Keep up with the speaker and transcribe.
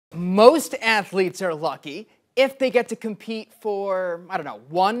Most athletes are lucky if they get to compete for, I don't know,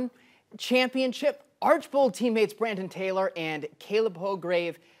 one championship. Archbold teammates Brandon Taylor and Caleb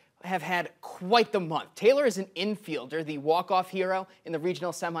Hograve have had quite the month. Taylor is an infielder, the walk-off hero in the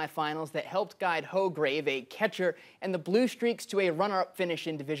regional semifinals that helped guide Hograve, a catcher, and the Blue Streaks to a runner-up finish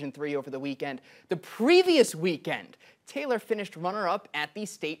in Division III over the weekend. The previous weekend, Taylor finished runner-up at the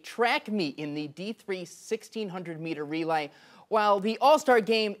state track meet in the D3 1600-meter relay. While the All-Star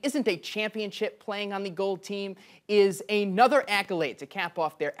game isn't a championship, playing on the gold team is another accolade to cap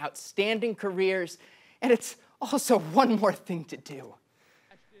off their outstanding careers, and it's also one more thing to do.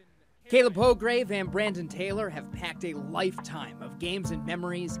 Caleb Hograve and Brandon Taylor have packed a lifetime of games and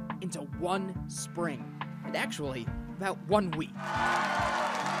memories into one spring, and actually about 1 week.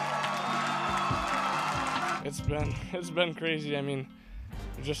 It's been crazy. I mean,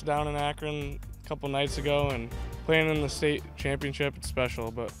 we're just down in Akron a couple nights ago and playing in the state championship. It's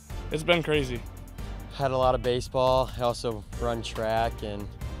special, but it's been crazy. Had a lot of baseball. I also run track, and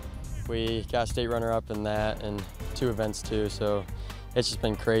we got state runner-up in that and 2 events too. So it's just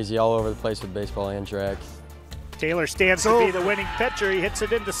been crazy all over the place with baseball and track. Taylor stands to be the winning pitcher. He hits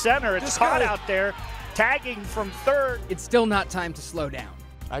it into center. It's caught out there, tagging from third. It's still not time to slow down.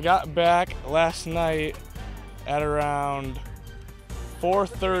 I got back last night at around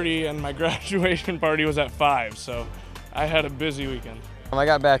 4:30, and my graduation party was at 5, so I had a busy weekend. I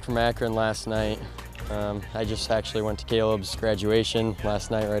got back from Akron last night. I just actually went to Caleb's graduation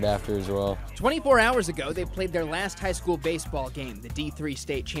last night right after as well. 24 hours ago, they played their last high school baseball game, the D3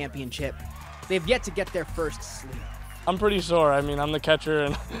 state championship. They've yet to get their first sleep. I'm pretty sore. I mean, I'm the catcher,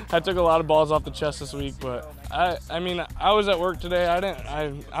 and I took a lot of balls off the chest this week, but I mean, I was at work today.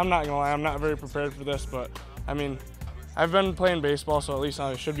 I'm not gonna lie, I'm not very prepared for this, but I mean, I've been playing baseball, so at least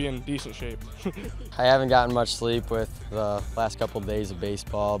I should be in decent shape. I haven't gotten much sleep with the last couple of days of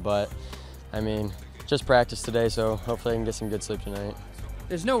baseball, but I mean, just practice today, so hopefully I can get some good sleep tonight.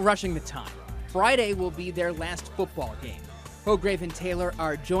 There's no rushing the time. Friday will be their last football game. Hograve and Taylor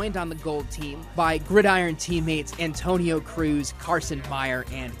are joined on the gold team by gridiron teammates Antonio Cruz, Carson Meyer,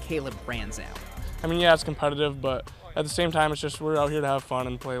 and Caleb Branzow. I mean, yeah, it's competitive, but at the same time, it's just we're out here to have fun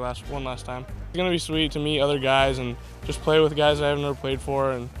and play one last time. It's gonna be sweet to meet other guys and just play with guys I have never played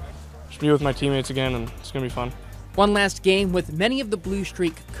for and just be with my teammates again, and it's gonna be fun. One last game with many of the Blue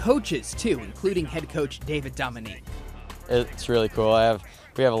Streak coaches, too, including head coach David Dominique. It's really cool.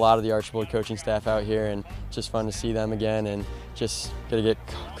 We have a lot of the Archbold coaching staff out here, and it's just fun to see them again and just get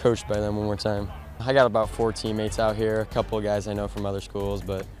coached by them one more time. I got about 4 teammates out here, a couple of guys I know from other schools,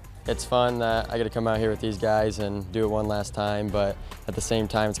 but it's fun that I get to come out here with these guys and do it one last time, but at the same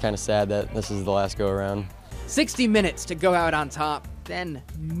time, it's kind of sad that this is the last go-around. 60 minutes to go out on top, then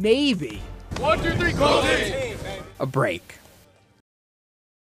maybe 1, 2, 3, gold team! a break.